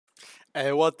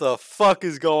Hey, what the fuck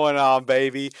is going on,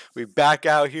 baby? We back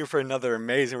out here for another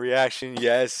amazing reaction.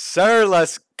 Yes, sir.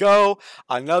 Let's go.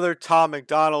 Another Tom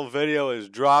MacDonald video is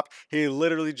dropped. He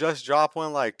literally just dropped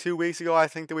one like 2 weeks ago, I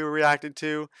think, that we reacted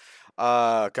to.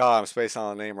 God, I'm spacing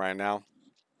on the name right now.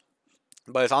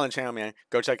 But it's on the channel, man.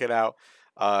 Go check it out.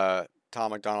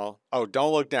 Tom MacDonald. Oh,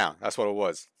 Don't Look Down. That's what it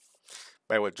was.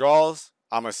 But Withdrawals,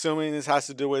 I'm assuming this has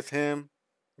to do with him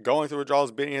going through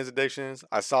withdrawals, beating his addictions.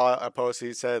 I saw a post.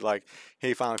 He said like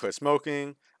he finally quit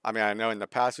smoking. I mean, I know in the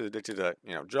past he was addicted to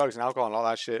drugs and alcohol and all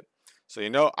that shit.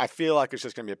 So I feel like it's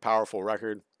just gonna be a powerful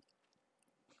record.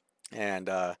 And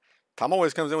Tom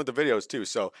always comes in with the videos too.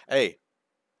 So hey,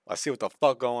 let's see what the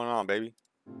fuck going on, baby.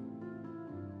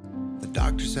 The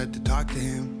doctor said to talk to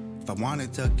him if I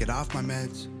wanted to get off my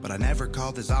meds, but I never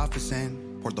called his office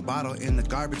and poured the bottle in the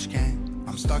garbage can.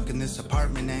 I'm stuck in this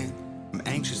apartment and I'm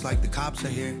anxious like the cops are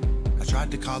here. I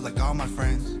tried to call like all my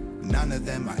friends, none of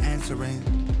them are answering.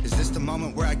 Is this the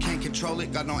moment where I can't control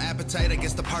it? Got no appetite, I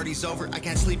guess the party's over. I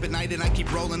can't sleep at night and I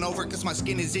keep rolling over, cause my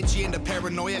skin is itchy and the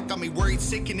paranoia got me worried,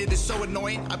 sick, and it is so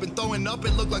annoying. I've been throwing up,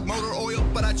 it looked like motor oil,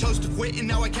 but I chose to quit and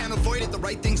now I can't avoid it. The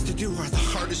right things to do are the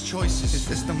hardest choices. Is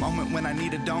this the moment when I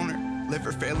need a donor?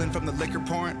 Liver failing from the liquor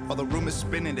pouring, while the room is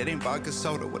spinning, it ain't vodka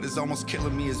soda. What is almost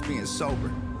killing me is being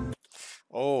sober.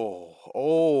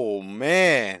 Oh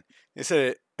man. He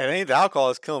said it ain't the alcohol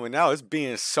that's killing me now, it's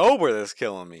being sober that's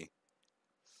killing me.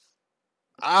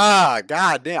 God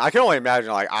damn. I can only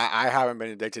imagine, like, I haven't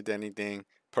been addicted to anything.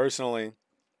 Personally,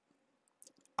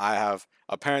 I have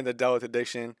a parent that dealt with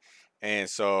addiction, and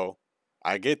so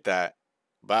I get that.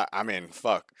 But I mean,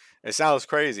 fuck. It sounds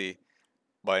crazy,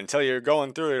 but until you're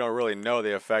going through it, you don't really know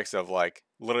the effects of, like,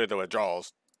 literally the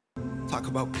withdrawals. Talk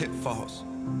about pitfalls,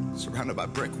 surrounded by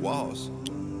brick walls.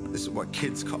 This is what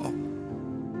kids call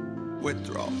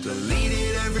withdrawal.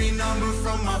 Deleted every number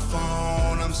from my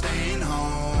phone, I'm staying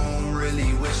home.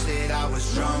 Really wish that I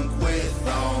was drunk with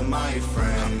all my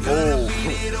friends. I'm gonna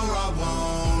beat it or I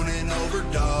won't and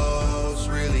overdose.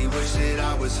 Really wish that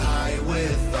I was high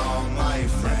with all my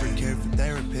friends. Never cared for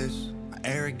therapists, my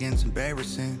arrogance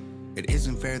embarrassing. It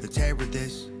isn't fair the terror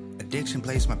this addiction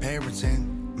placed my parents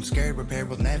in. I'm scared repair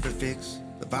will never fix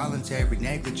the voluntary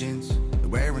negligence, the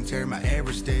wear and tear my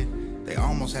errors did. They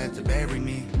almost had to bury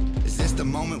me. Is this the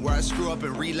moment where I screw up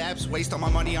and relapse? Waste all my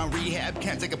money on rehab.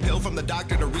 Can't take a pill from the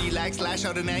doctor to relax. Lash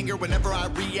out in anger whenever I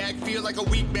react. Feel like a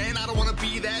weak man, I don't wanna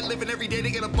be that. Living every day to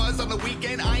get a buzz on the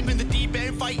weekend. I'm in the deep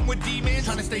end, fighting with demons.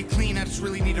 Trying to stay clean, I just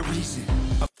really need a reason.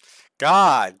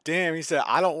 God damn, he said,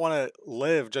 I don't want to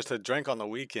live just to drink on the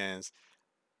weekends.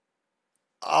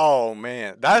 Oh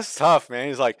man, that's tough, man.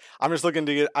 He's like, I just want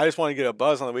to get a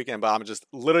buzz on the weekend, but I'm just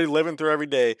literally living through every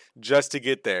day just to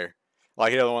get there.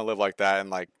 Like, he doesn't want to live like that, and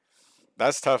like,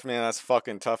 that's tough, man. That's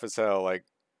fucking tough as hell. Like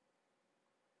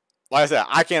I said,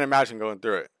 I can't imagine going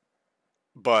through it,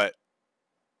 but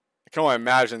I can only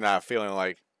imagine that feeling,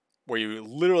 like, where you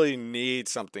literally need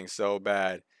something so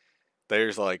bad that you're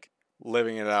just like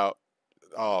living it out.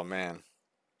 Oh man.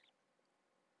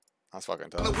 That's fucking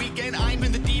tough. On the weekend, I'm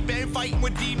in the deep end, fighting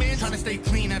with demons. Trying to stay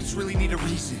clean, I just really need a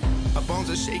reason. My bones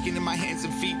are shaking in my hands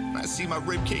and feet. I see my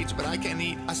rib cage, but I can't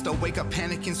eat. I still wake up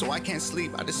panicking, so I can't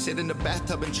sleep. I just sit in the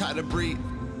bathtub and try to breathe.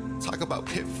 Talk about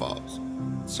pitfalls,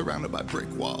 surrounded by brick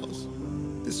walls.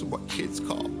 This is what kids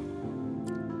call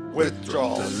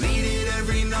withdrawals. Deleted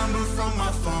every number from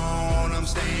my phone, I'm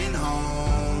staying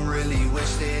home. Really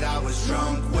wish that I was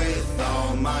drunk with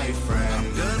all my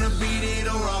friends. I'm gonna beat it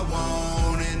or I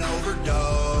won't and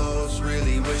overdose.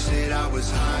 Really wish that I was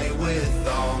high with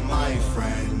all my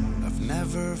friends. I've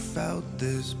never felt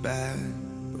this bad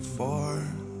before.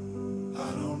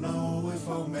 I don't know if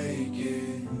I'll make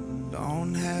it.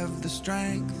 Don't have the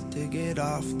strength to get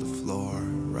off the floor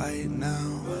right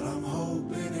now, but I'm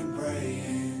hoping and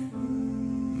praying.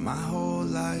 My whole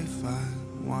life I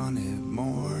wanted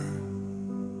more.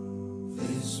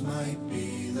 This might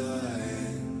be the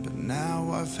end, but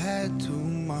now I've had too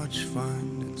much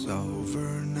fun. It's over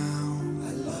now.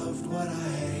 I loved what I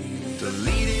hated.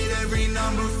 Deleted every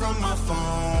number from my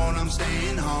phone. I'm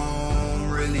staying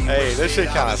home. Really. Hey, this shit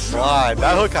kind of slide.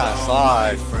 That hook kind of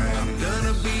slide. I'm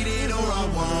gonna beat it or I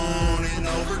won't and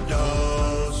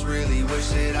overdose. Really wish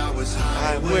that I was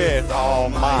high with all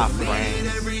my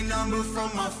friends. Every number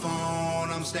from my phone.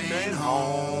 I'm staying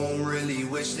home. Really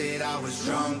wish that I was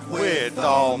drunk with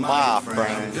all my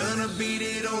friends. I'm gonna beat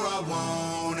it or I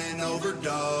won't and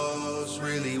overdose.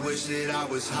 Really wish that I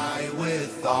was high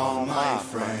with all my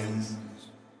friends.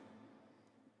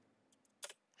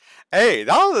 Hey,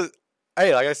 that was,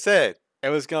 hey, like I said, it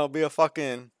was gonna be a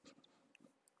fucking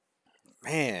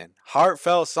man,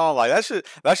 heartfelt song. Like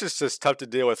that's just tough to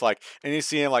deal with. Like, and you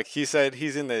see him, like he said,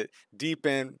 he's in the deep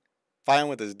end fighting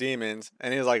with his demons,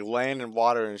 and he's like laying in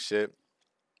water and shit.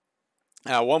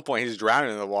 And at one point, he's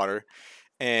drowning in the water.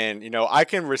 And I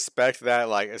can respect that,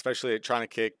 like especially trying to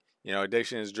kick,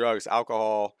 addictions, drugs,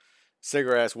 alcohol,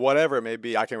 cigarettes, whatever it may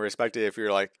be. I can respect it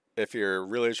if you're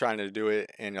really trying to do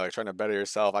it and you're like trying to better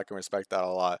yourself. I can respect that a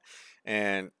lot.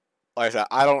 And like I said,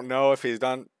 I don't know if he's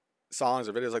done songs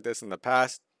or videos like this in the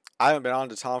past. I haven't been on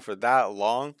to Tom for that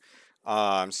long.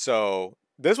 So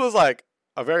this was like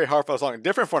a very heartfelt song,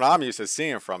 different from what I'm used to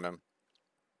seeing from him.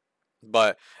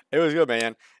 But it was good,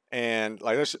 man. And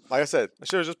like I said, the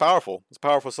shit was just powerful. It's a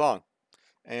powerful song.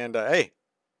 And hey,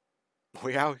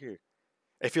 we out here.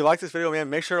 If you like this video, man,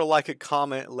 make sure to like it,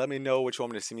 comment, let me know what you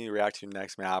want me to see me react to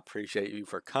next, man. I appreciate you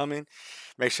for coming.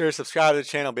 Make sure to subscribe to the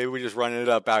channel, baby. We're just running it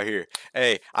up out here.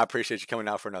 Hey, I appreciate you coming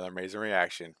out for another amazing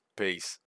reaction. Peace.